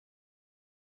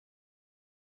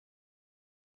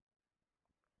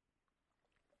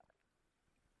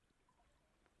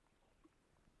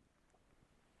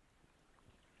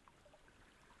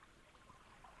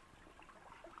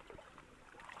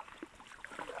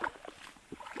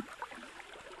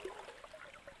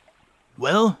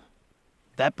Well,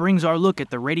 that brings our look at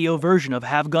the radio version of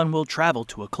Have Gun Will Travel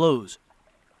to a close.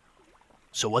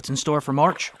 So what's in store for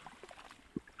March?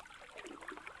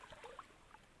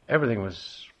 Everything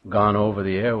was gone over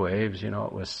the airwaves,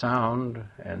 it was sound,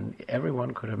 and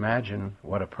everyone could imagine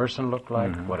what a person looked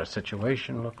like, what a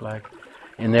situation looked like,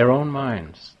 in their own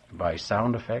minds, by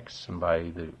sound effects and by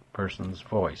the person's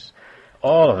voice.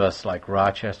 All of us, like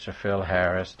Rochester, Phil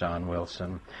Harris, Don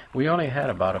Wilson, we only had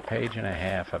about a page and a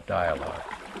half of dialogue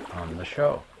on the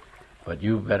show. But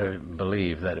you better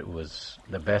believe that it was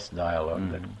the best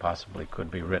dialogue that possibly could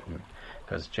be written,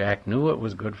 because Jack knew it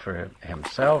was good for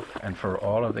himself and for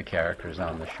all of the characters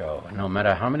on the show. No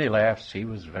matter how many laughs, he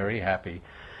was very happy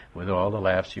with all the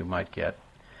laughs you might get.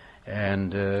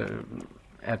 And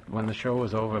when the show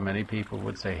was over, many people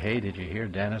would say, "Hey, did you hear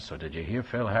Dennis, or did you hear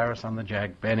Phil Harris on the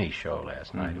Jack Benny show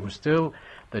last night?" It was still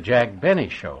the Jack Benny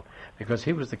show, because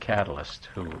he was the catalyst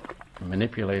who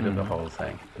manipulated the whole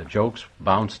thing. The jokes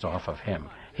bounced off of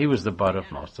him. He was the butt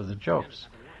of most of the jokes.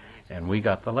 And we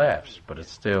got the laughs, but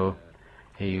it's still,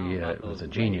 he was a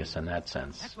genius in that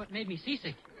sense. That's what made me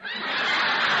seasick.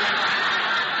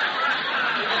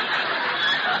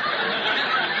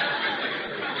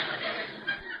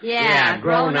 Yeah,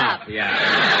 grown up.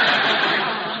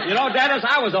 Yeah. You know, Dennis,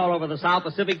 I was all over the South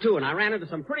Pacific, too, and I ran into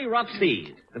some pretty rough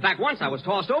seas. In fact, once I was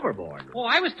tossed overboard. Oh,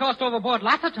 I was tossed overboard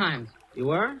lots of times. You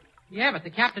were? Yeah, but the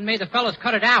captain made the fellas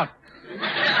cut it out.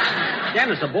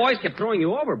 Dennis, the boys kept throwing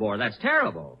you overboard. That's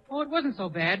terrible. Oh, it wasn't so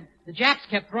bad. The Japs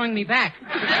kept throwing me back.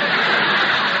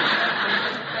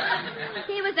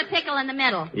 He was the pickle in the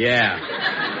middle. Yeah.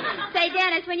 Say,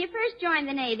 Dennis, when you first joined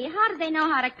the Navy, how did they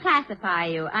know how to classify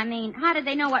you? I mean, how did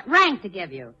they know what rank to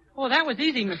give you? Oh, that was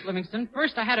easy, Miss Livingston.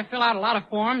 First, I had to fill out a lot of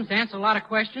forms, answer a lot of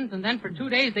questions, and then for 2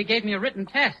 days they gave me a written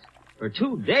test. For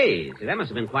 2 days? That must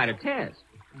have been quite a test.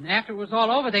 And after it was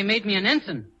all over, they made me an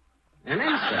ensign. An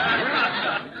ensign?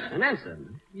 An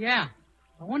ensign? Yeah.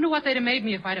 I wonder what they'd have made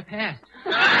me if I'd have passed.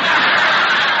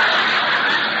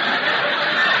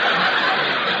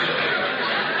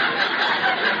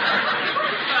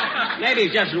 Maybe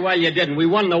it's just as well you didn't. We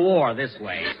won the war this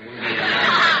way.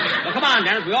 Well, come on,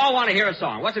 Dennis. We all want to hear a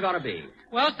song. What's it going to be?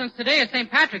 Well, since today is St.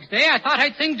 Patrick's Day, I thought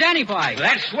I'd sing Danny Boy.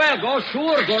 That's swell. Go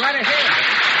sure. Go right ahead.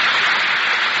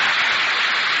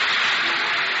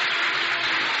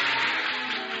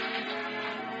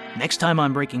 Next time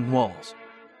on Breaking Walls,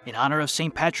 in honor of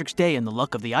St. Patrick's Day and the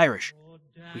luck of the Irish,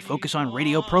 we focus on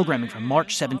radio programming from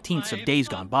March 17th of days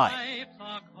gone by.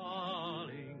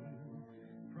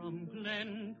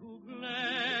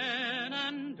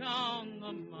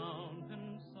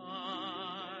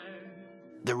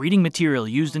 The reading material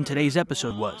used in today's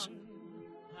episode was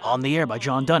On the Air by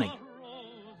John Dunning,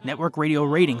 Network Radio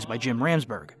Ratings by Jim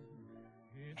Ramsberg,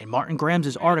 and Martin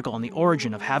Graham's article on the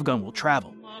origin of Have Gun Will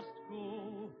Travel.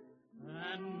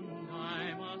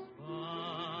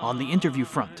 On the interview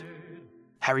front,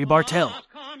 Harry Bartell,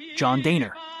 John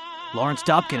Daner, Lawrence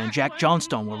Dobkin, and Jack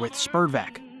Johnstone were with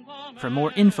Spurdvac. For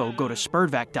more info, go to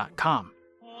spurdvac.com.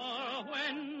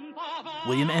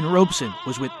 William N. Robeson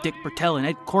was with Dick Bertel and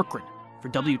Ed Corcoran for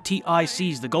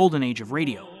WTIC's The Golden Age of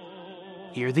Radio.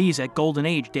 Hear these at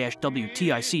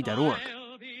goldenage-wtic.org.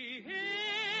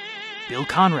 Bill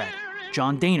Conrad,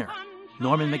 John Daner,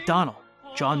 Norman MacDonald,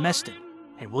 John Meston,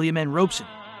 and William N. Robeson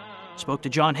spoke to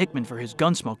John Hickman for his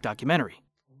Gunsmoke documentary.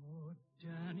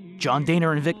 John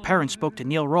Daner and Vic Perrin spoke to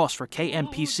Neil Ross for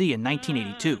KMPC in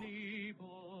 1982.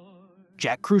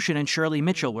 Jack Kruschen and Shirley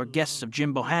Mitchell were guests of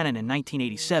Jim Bohannon in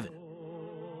 1987.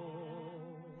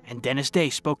 And Dennis Day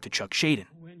spoke to Chuck Shaden.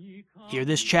 Hear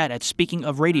this chat at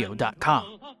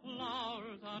speakingofradio.com.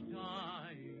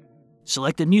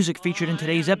 Selected music featured in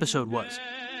today's episode was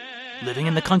Living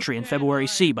in the Country in February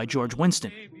Sea by George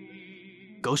Winston,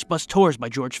 Ghost Bus Tours by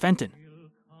George Fenton,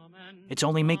 It's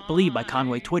Only Make Believe by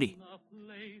Conway Twitty,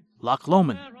 Loch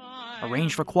Lomond,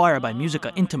 arranged for choir by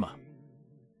Musica Intima,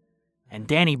 and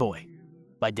Danny Boy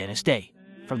by Dennis Day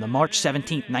from the March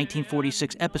 17,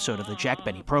 1946 episode of the Jack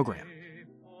Benny program.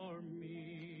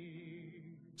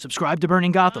 Subscribe to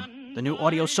Burning Gotham, the new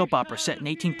audio soap opera set in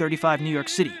 1835 New York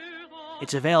City.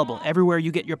 It's available everywhere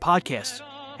you get your podcasts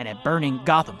and at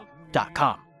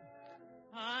burninggotham.com.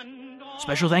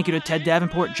 Special thank you to Ted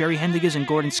Davenport, Jerry Hendiges, and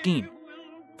Gordon Skeen.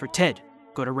 For Ted,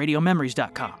 go to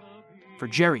radiomemories.com. For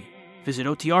Jerry, visit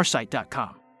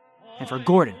otrsite.com. And for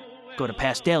Gordon, go to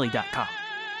pastdaily.com.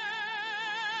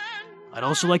 I'd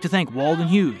also like to thank Walden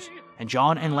Hughes and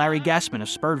John and Larry Gassman of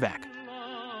Spurdvac.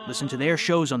 Listen to their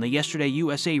shows on the Yesterday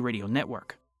USA Radio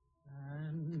Network.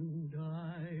 And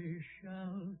I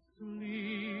shall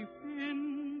sleep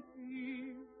in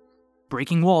peace.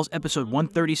 Breaking Walls episode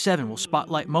 137 will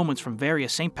spotlight moments from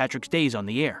various St. Patrick's Days on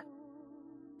the air.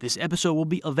 This episode will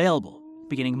be available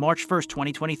beginning March 1st,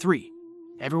 2023,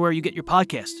 everywhere you get your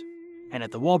podcasts and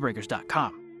at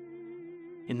thewallbreakers.com.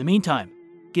 In the meantime,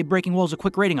 give Breaking Walls a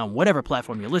quick rating on whatever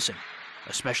platform you listen,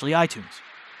 especially iTunes.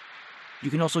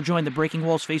 You can also join the Breaking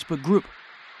Walls Facebook group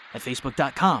at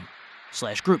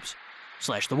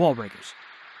facebook.com/groups/thewallbreakers.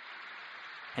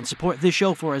 And support this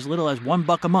show for as little as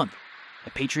 $1 a month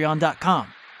at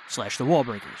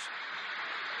patreon.com/thewallbreakers.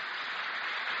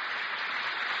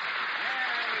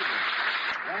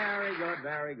 Very good,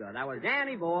 very good. That was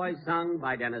Danny Boy, sung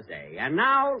by Dennis Day. And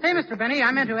now... Say, Mr. Benny,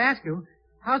 I meant to ask you,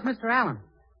 how's Mr. Allen?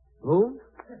 Who?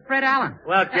 Fred Allen.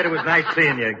 Well, kid, it was nice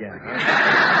seeing you again.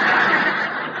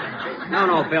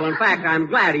 No, Phil. In fact, I'm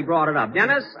glad he brought it up.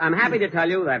 Dennis, I'm happy to tell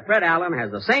you that Fred Allen has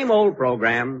the same old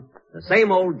program, the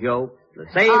same old joke, the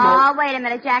same old... Oh, wait a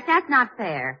minute, Jack. That's not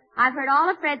fair. I've heard all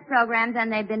of Fred's programs,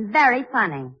 and they've been very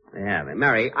funny. They have.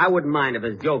 Mary, I wouldn't mind if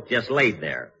his joke just laid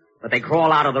there. But they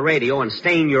crawl out of the radio and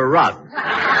stain your rugs.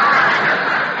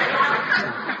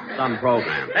 Some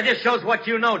program. That just shows what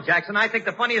you know, Jackson. I think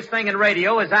the funniest thing in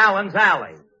radio is Allen's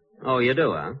Alley. Oh, you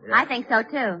do, huh? Yeah. I think so,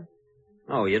 too.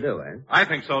 Oh, you do, eh? I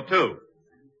think so, too.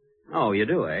 Oh, you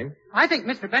do, eh? I think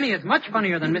Mr. Benny is much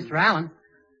funnier than Mr. Allen.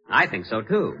 I think so,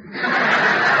 too.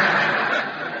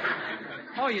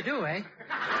 Oh, you do, eh?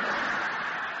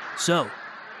 So,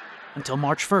 until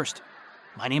March 1st,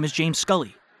 my name is James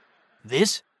Scully.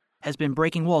 This has been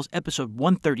Breaking Walls episode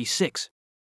 136,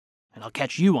 and I'll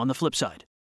catch you on the flip side.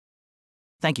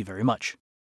 Thank you very much.